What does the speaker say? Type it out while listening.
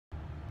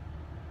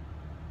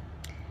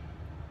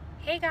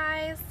Hey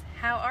guys,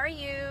 how are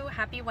you?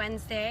 Happy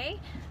Wednesday.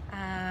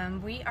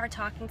 We are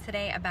talking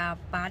today about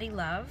body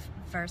love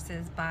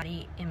versus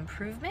body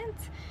improvement.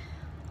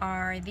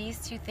 Are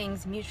these two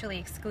things mutually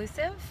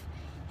exclusive?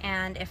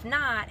 And if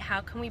not,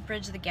 how can we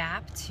bridge the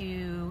gap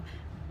to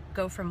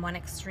go from one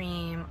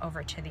extreme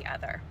over to the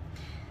other?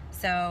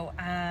 So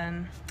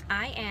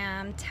I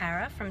am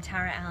Tara from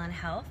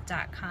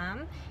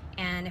TaraAllenHealth.com,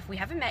 and if we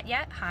haven't met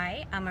yet,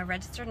 hi, I'm a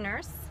registered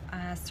nurse,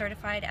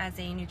 certified as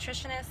a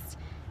nutritionist,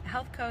 a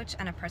health coach,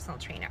 and a personal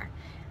trainer.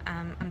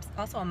 I'm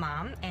also a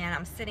mom, and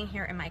I'm sitting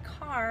here in my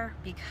car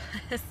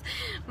because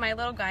my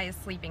little guy is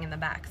sleeping in the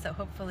back, so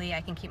hopefully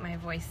I can keep my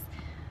voice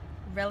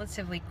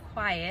relatively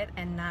quiet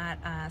and not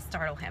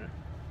startle him.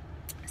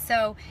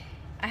 So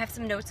I have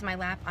some notes in my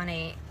lap on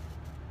a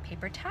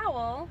paper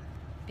towel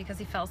because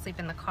he fell asleep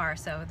in the car,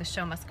 so the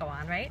show must go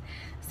on, right?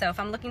 So if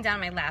I'm looking down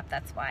my lap,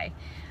 that's why.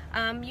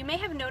 You may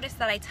have noticed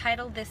that I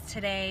titled this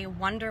today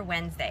Wonder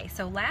Wednesday.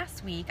 So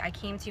last week I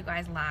came to you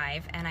guys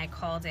live and I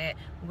called it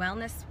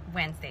Wellness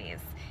Wednesdays.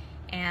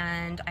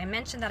 And I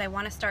mentioned that I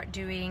want to start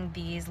doing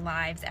these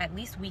lives at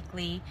least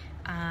weekly,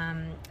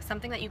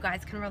 something that you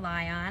guys can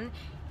rely on.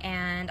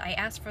 And I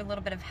asked for a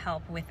little bit of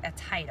help with a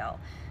title.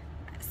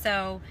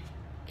 So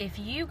if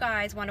you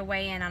guys want to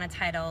weigh in on a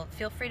title,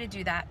 feel free to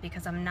do that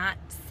because I'm not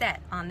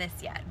set on this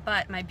yet.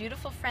 But my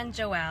beautiful friend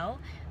Joelle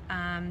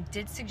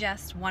did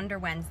suggest Wonder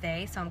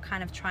Wednesday, so I'm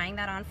kind of trying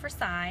that on for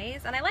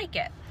size, and I like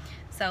it.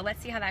 So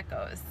let's see how that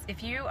goes.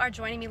 If you are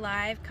joining me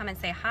live, come and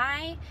say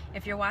hi.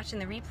 If you're watching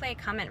the replay,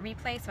 comment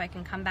replay so I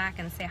can come back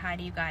and say hi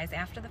to you guys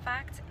after the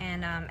fact.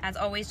 And as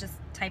always, just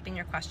type in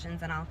your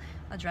questions and I'll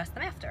address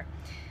them after.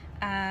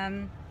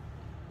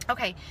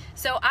 Okay,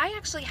 so I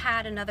actually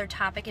had another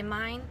topic in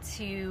mind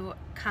to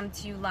come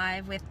to you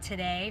live with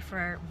today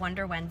for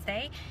Wonder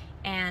Wednesday,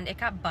 and it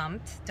got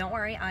bumped. Don't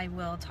worry, I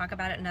will talk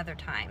about it another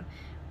time.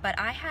 But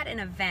I had an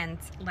event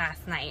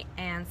last night,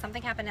 and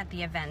something happened at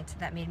the event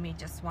that made me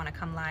just want to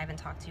come live and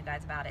talk to you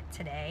guys about it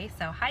today.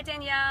 So hi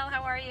Danielle,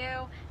 how are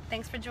you?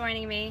 Thanks for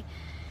joining me.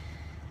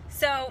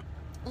 So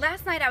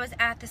last night I was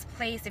at this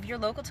place. If you're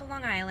local to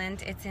Long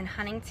Island, it's in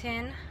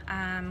Huntington,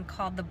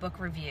 called The Book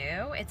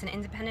Review. It's an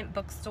independent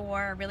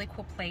bookstore, a really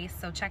cool place,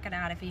 so check it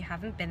out if you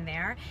haven't been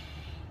there.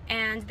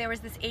 And there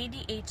was this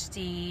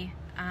ADHD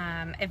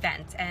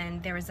event,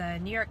 and there was a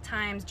New York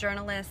Times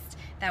journalist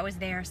that was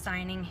there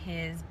signing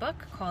his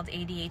book called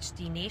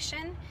ADHD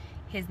Nation.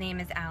 His name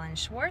is Alan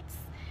Schwartz.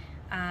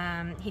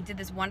 He did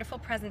this wonderful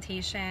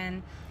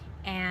presentation,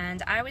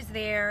 and I was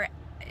there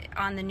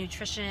on the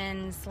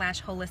nutrition /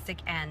 holistic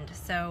end.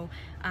 So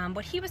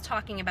what he was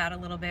talking about a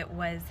little bit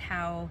was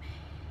how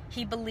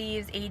he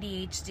believes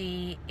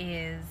ADHD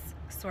is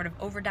sort of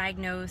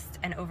overdiagnosed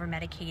and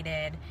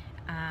overmedicated,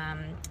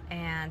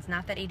 and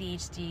not that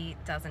ADHD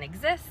doesn't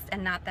exist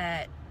and not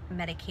that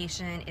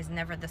medication is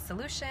never the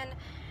solution,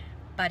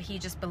 but he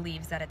just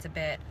believes that it's a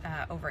bit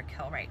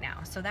overkill right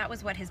now. So that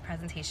was what his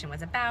presentation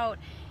was about.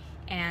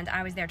 And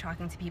I was there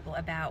talking to people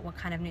about what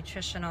kind of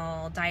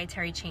nutritional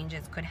dietary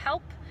changes could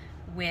help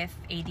with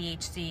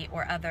ADHD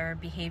or other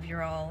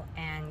behavioral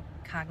and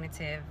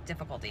cognitive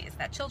difficulties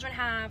that children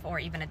have, or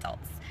even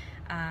adults.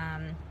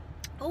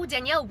 Oh,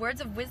 Danielle,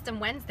 Words of Wisdom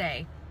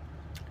Wednesday.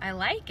 I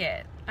like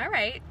it. All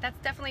right, that's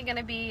definitely going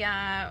to be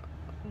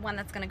one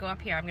that's going to go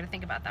up here. I'm going to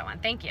think about that one.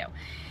 Thank you.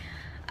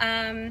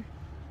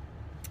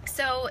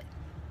 So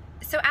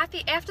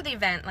after the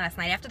event last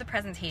night, after the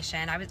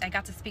presentation, I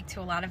got to speak to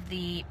a lot of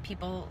the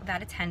people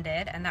that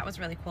attended, and that was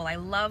really cool. I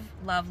love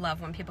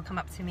when people come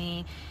up to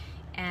me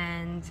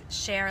and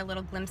share a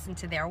little glimpse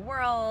into their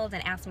world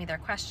and ask me their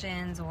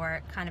questions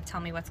or kind of tell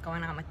me what's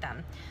going on with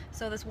them.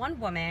 So this one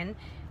woman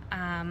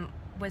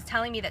was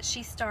telling me that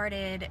she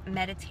started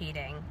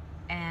meditating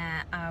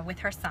with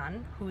her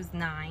son, who's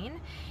 9,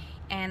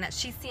 and that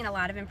she's seen a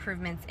lot of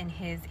improvements in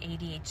his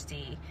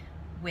ADHD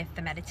with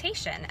the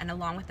meditation. And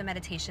along with the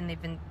meditation,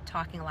 they've been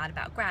talking a lot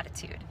about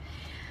gratitude.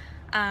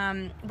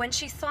 When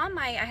she saw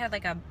I had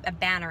like a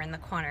banner in the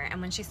corner,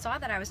 and when she saw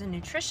that I was a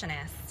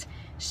nutritionist,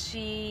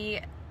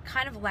 she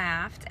kind of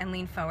laughed and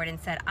leaned forward and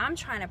said, I'm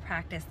trying to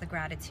practice the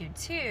gratitude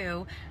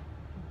too,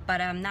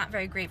 but I'm not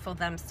very grateful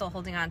that I'm still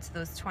holding on to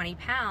those 20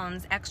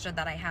 pounds extra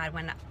that I had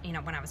when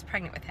I was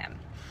pregnant with him.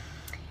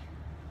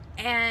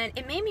 And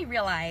it made me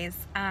realize,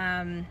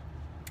 I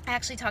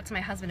actually talk to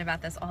my husband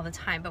about this all the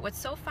time, but what's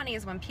so funny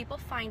is when people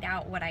find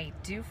out what I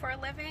do for a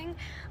living,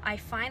 I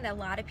find that a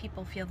lot of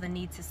people feel the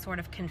need to sort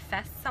of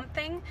confess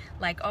something,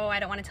 like, oh, I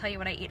don't want to tell you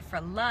what I eat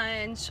for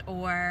lunch,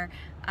 or,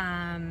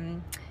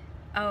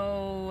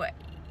 oh,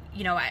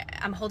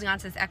 I'm holding on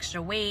to this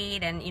extra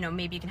weight, and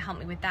maybe you can help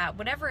me with that.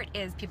 Whatever it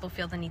is, people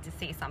feel the need to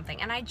say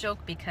something. And I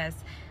joke because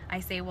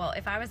I say, well,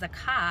 if I was a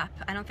cop,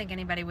 I don't think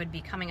anybody would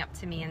be coming up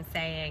to me and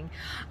saying,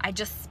 I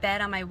just sped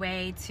on my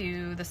way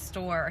to the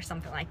store or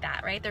something like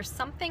that, right? There's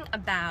something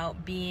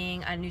about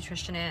being a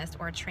nutritionist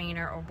or a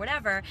trainer or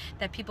whatever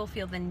that people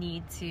feel the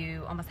need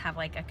to almost have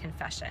like a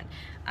confession.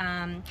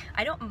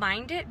 I don't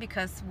mind it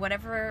because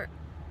whatever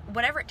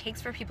it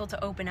takes for people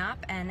to open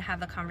up and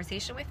have a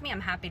conversation with me,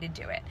 I'm happy to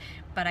do it.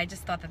 But I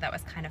just thought that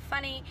was kind of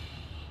funny.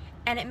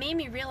 And it made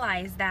me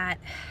realize that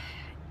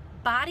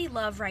body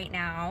love right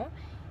now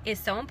is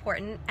so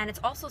important, and it's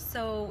also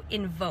so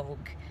in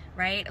vogue,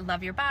 right?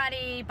 Love your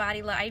body,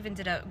 body love. I even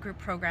did a group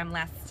program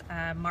last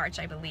March,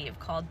 I believe,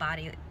 called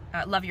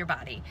Love Your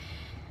Body.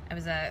 It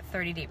was a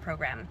 30-day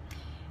program.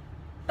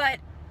 But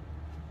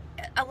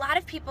a lot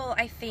of people,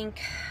 I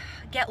think,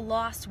 get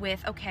lost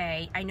with,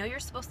 okay, I know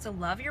you're supposed to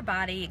love your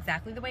body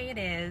exactly the way it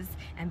is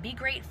and be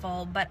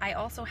grateful, but I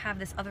also have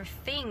this other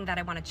thing that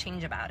I want to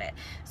change about it.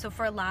 So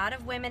for a lot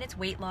of women, it's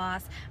weight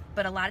loss,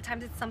 but a lot of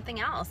times it's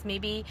something else.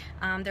 Maybe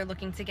they're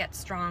looking to get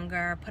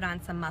stronger, put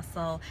on some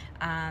muscle.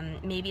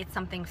 Maybe it's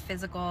something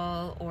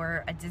physical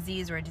or a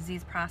disease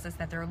process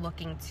that they're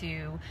looking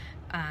to,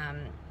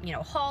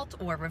 halt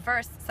or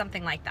reverse,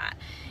 something like that.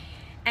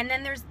 And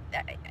then there's,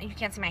 you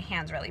can't see my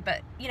hands really,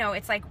 but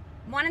it's like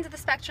one end of the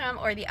spectrum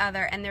or the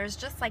other, and there's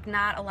just like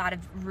not a lot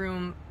of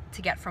room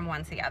to get from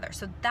one to the other.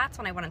 So that's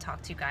what I want to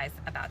talk to you guys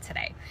about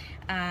today.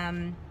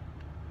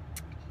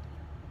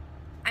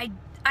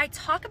 I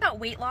talk about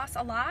weight loss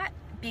a lot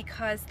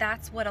because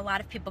that's what a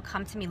lot of people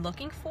come to me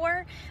looking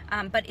for,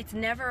 but it's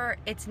never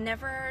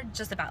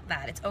just about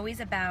that. It's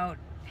always about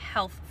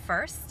health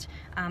first.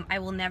 I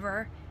will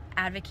never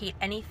advocate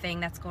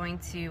anything that's going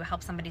to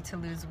help somebody to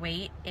lose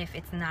weight if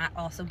it's not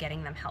also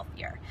getting them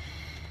healthier.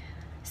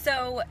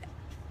 So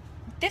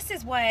this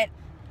is what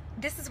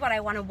I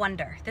want to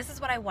wonder. This is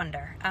what I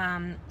wonder.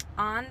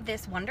 On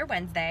this Wonder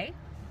Wednesday,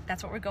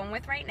 that's what we're going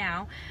with right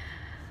now,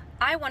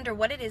 I wonder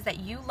what it is that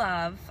you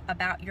love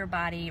about your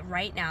body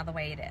right now the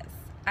way it is.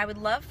 I would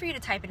love for you to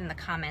type it in the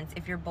comments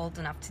if you're bold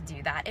enough to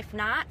do that. If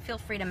not, feel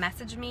free to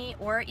message me,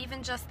 or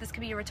even just, this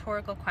could be a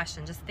rhetorical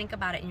question. Just think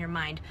about it in your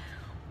mind.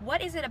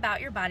 What is it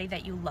about your body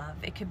that you love?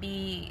 It could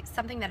be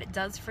something that it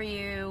does for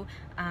you,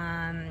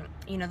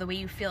 the way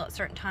you feel at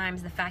certain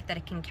times, the fact that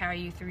it can carry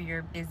you through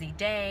your busy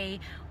day,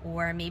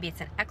 or maybe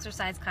it's an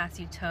exercise class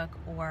you took,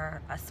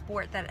 or a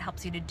sport that it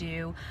helps you to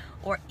do,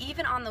 or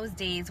even on those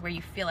days where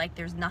you feel like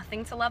there's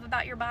nothing to love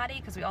about your body,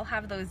 because we all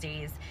have those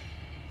days.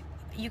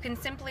 You can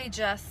simply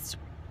just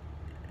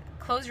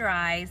close your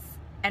eyes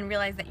and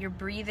realize that you're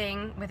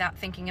breathing without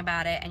thinking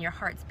about it, and your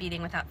heart's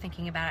beating without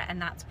thinking about it,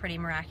 and that's pretty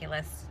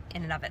miraculous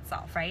in and of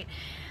itself, right?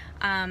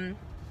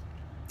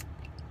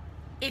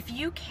 If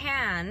you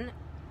can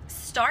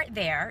start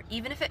there,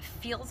 even if it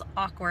feels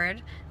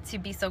awkward to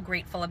be so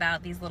grateful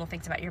about these little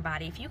things about your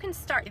body, if you can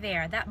start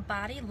there, that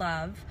body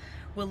love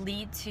will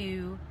lead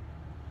to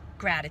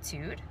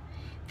gratitude.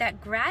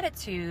 That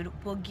gratitude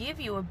will give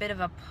you a bit of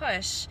a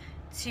push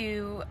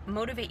to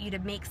motivate you to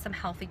make some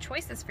healthy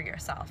choices for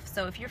yourself.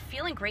 So if you're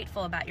feeling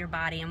grateful about your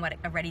body and what it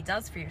already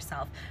does for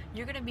yourself,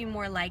 you're going to be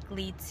more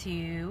likely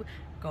to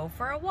go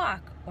for a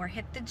walk, or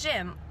hit the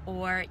gym,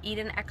 or eat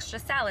an extra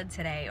salad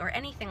today, or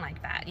anything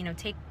like that.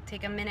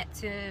 Take a minute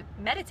to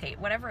meditate,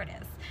 whatever it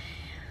is.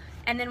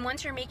 And then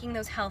once you're making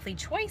those healthy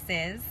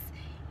choices,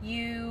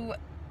 you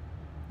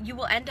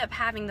will end up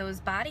having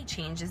those body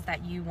changes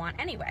that you want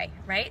anyway,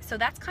 right? So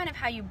that's kind of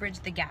how you bridge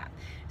the gap.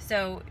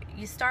 So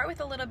you start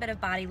with a little bit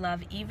of body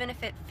love, even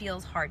if it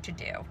feels hard to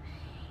do.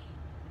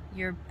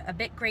 You're a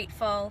bit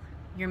grateful,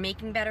 you're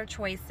making better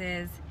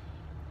choices,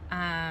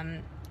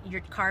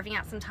 you're carving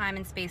out some time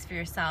and space for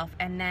yourself,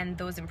 and then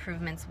those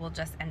improvements will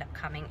just end up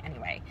coming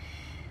anyway.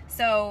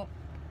 So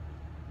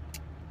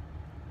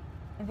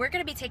we're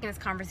going to be taking this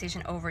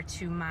conversation over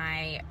to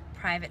my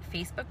private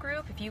Facebook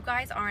group. If you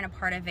guys aren't a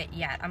part of it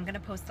yet, I'm going to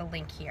post a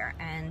link here,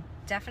 and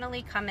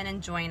definitely come in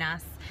and join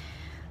us.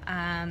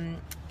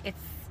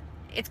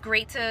 It's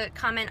great to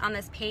comment on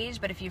this page,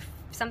 but if you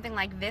something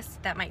like this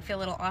that might feel a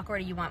little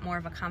awkward, or you want more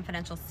of a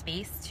confidential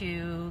space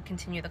to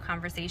continue the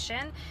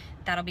conversation,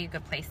 that'll be a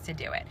good place to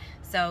do it.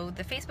 So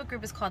the Facebook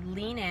group is called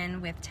Lean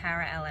In with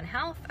Tara Ellen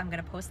Health. I'm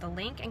going to post a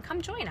link, and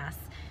come join us.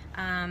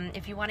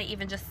 If you want to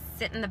even just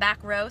sit in the back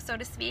row, so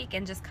to speak,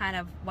 and just kind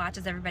of watch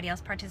as everybody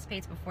else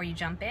participates before you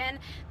jump in,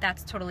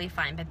 that's totally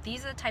fine. But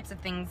these are the types of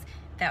things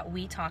that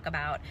we talk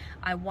about.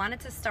 I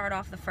wanted to start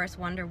off the first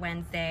Wonder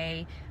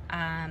Wednesday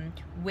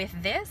with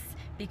this,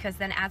 because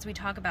then as we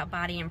talk about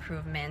body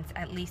improvements,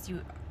 at least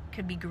you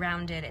could be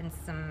grounded in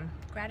some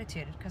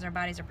gratitude, because our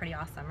bodies are pretty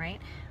awesome, right?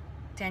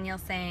 Danielle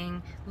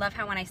saying, love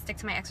how when I stick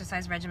to my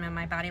exercise regimen,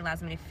 my body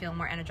allows me to feel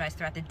more energized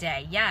throughout the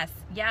day. Yes,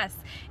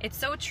 it's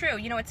so true.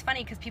 It's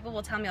funny because people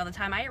will tell me all the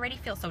time, I already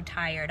feel so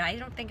tired. I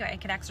don't think I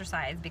could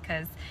exercise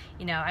because,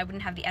 I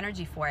wouldn't have the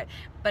energy for it.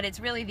 But it's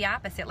really the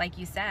opposite, like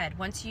you said.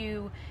 Once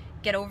you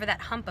get over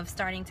that hump of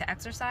starting to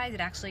exercise, it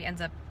actually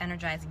ends up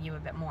energizing you a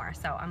bit more.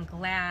 So I'm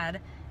glad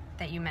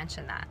that you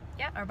mentioned that.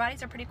 Yeah, our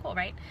bodies are pretty cool,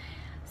 right?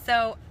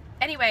 So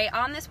anyway,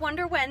 on this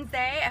Wonder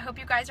Wednesday, I hope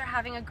you guys are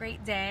having a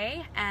great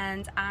day,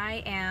 and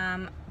I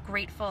am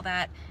grateful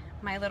that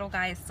my little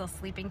guy is still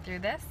sleeping through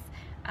this.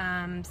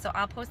 So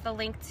I'll post the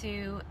link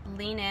to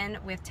Lean In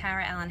with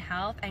Tara Ellen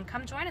Health, and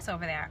come join us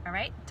over there, all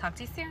right? Talk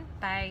to you soon.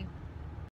 Bye.